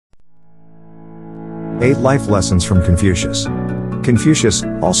8 Life Lessons from Confucius. Confucius,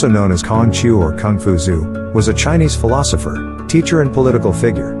 also known as Kong Qiu or Kung Fu-tzu, was a Chinese philosopher, teacher and political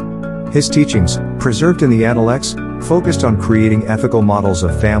figure. His teachings, preserved in the Analects, focused on creating ethical models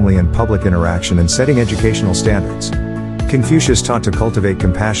of family and public interaction and setting educational standards. Confucius taught to cultivate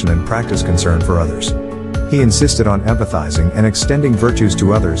compassion and practice concern for others. He insisted on empathizing and extending virtues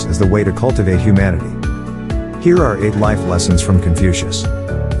to others as the way to cultivate humanity. Here are 8 life lessons from Confucius.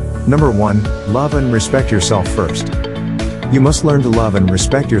 Number 1. Love and respect yourself first. You must learn to love and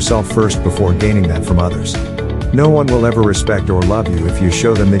respect yourself first before gaining that from others. No one will ever respect or love you if you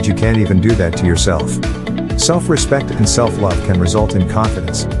show them that you can't even do that to yourself. Self-respect and self-love can result in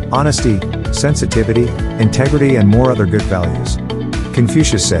confidence, honesty, sensitivity, integrity and more other good values.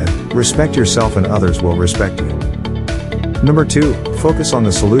 Confucius said, "Respect yourself and others will respect you." Number 2. Focus on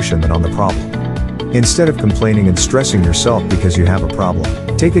the solution than on the problem. Instead of complaining and stressing yourself because you have a problem,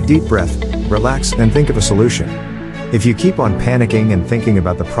 take a deep breath, relax and think of a solution. If you keep on panicking and thinking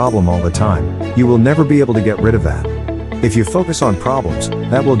about the problem all the time, you will never be able to get rid of that. If you focus on problems,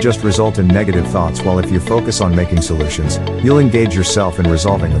 that will just result in negative thoughts, while if you focus on making solutions, you'll engage yourself in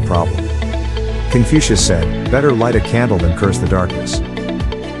resolving the problem. Confucius said, "Better light a candle than curse the darkness."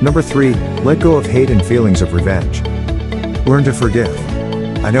 Number 3. Let go of hate and feelings of revenge. Learn to forgive.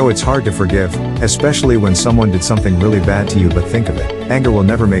 I know it's hard to forgive, especially when someone did something really bad to you, but think of it, anger will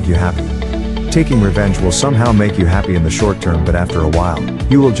never make you happy. Taking revenge will somehow make you happy in the short term, but after a while,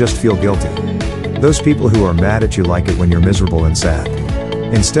 you will just feel guilty. Those people who are mad at you like it when you're miserable and sad.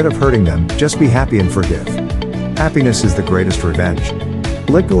 Instead of hurting them, just be happy and forgive. Happiness is the greatest revenge.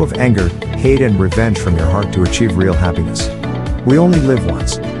 Let go of anger, hate and revenge from your heart to achieve real happiness. We only live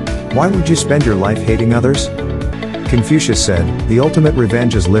once. Why would you spend your life hating others? Confucius said, "The ultimate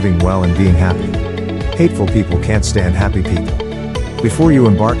revenge is living well and being happy." Hateful people can't stand happy people. Before you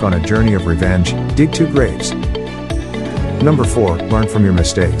embark on a journey of revenge, dig 2 graves. Number 4. Learn from your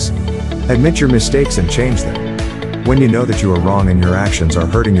mistakes. Admit your mistakes and change them. When you know that you are wrong and your actions are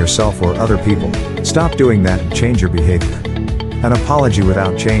hurting yourself or other people, stop doing that and change your behavior. An apology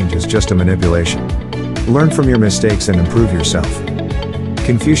without change is just a manipulation. Learn from your mistakes and improve yourself.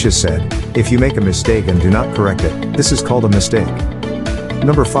 Confucius said, "If you make a mistake and do not correct it, this is called a mistake."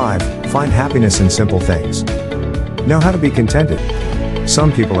 Number 5. Find happiness in simple things. Know how to be contented.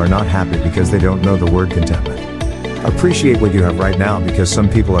 Some people are not happy because they don't know the word contentment. Appreciate what you have right now, because some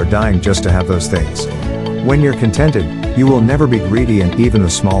people are dying just to have those things. When you're contented, you will never be greedy, and even the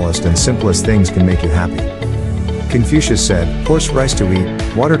smallest and simplest things can make you happy. Confucius said, "Coarse rice to eat,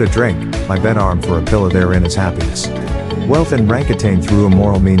 water to drink, my bed arm for a pillow, therein is happiness." Wealth and rank attained through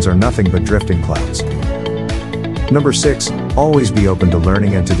immoral means are nothing but drifting clouds. Number 6. Always be open to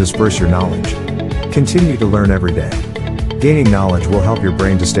learning and to disperse your knowledge. Continue to learn every day. Gaining knowledge will help your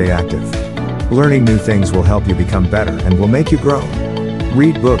brain to stay active. Learning new things will help you become better and will make you grow.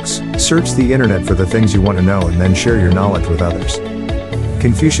 Read books, search the internet for the things you want to know, and then share your knowledge with others.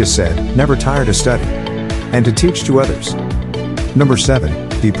 Confucius said, "Never tire to study and to teach to others." Number 7.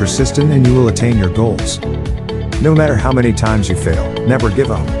 Be persistent and you will attain your goals. No matter how many times you fail, never give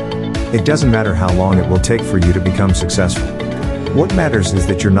up. It doesn't matter how long it will take for you to become successful. What matters is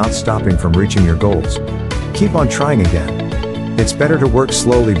that you're not stopping from reaching your goals. Keep on trying again. It's better to work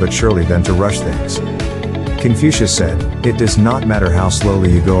slowly but surely than to rush things. Confucius said, "It does not matter how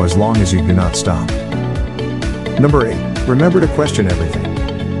slowly you go as long as you do not stop." Number 8. Remember to question everything.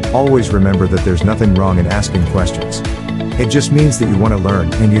 Always remember that there's nothing wrong in asking questions. It just means that you want to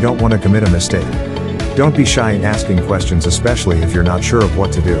learn and you don't want to commit a mistake. Don't be shy in asking questions, especially if you're not sure of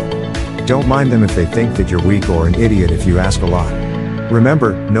what to do. Don't mind them if they think that you're weak or an idiot if you ask a lot.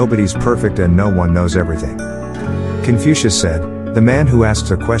 Remember, nobody's perfect and no one knows everything. Confucius said, "The man who asks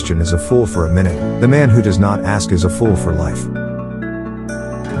a question is a fool for a minute, the man who does not ask is a fool for life."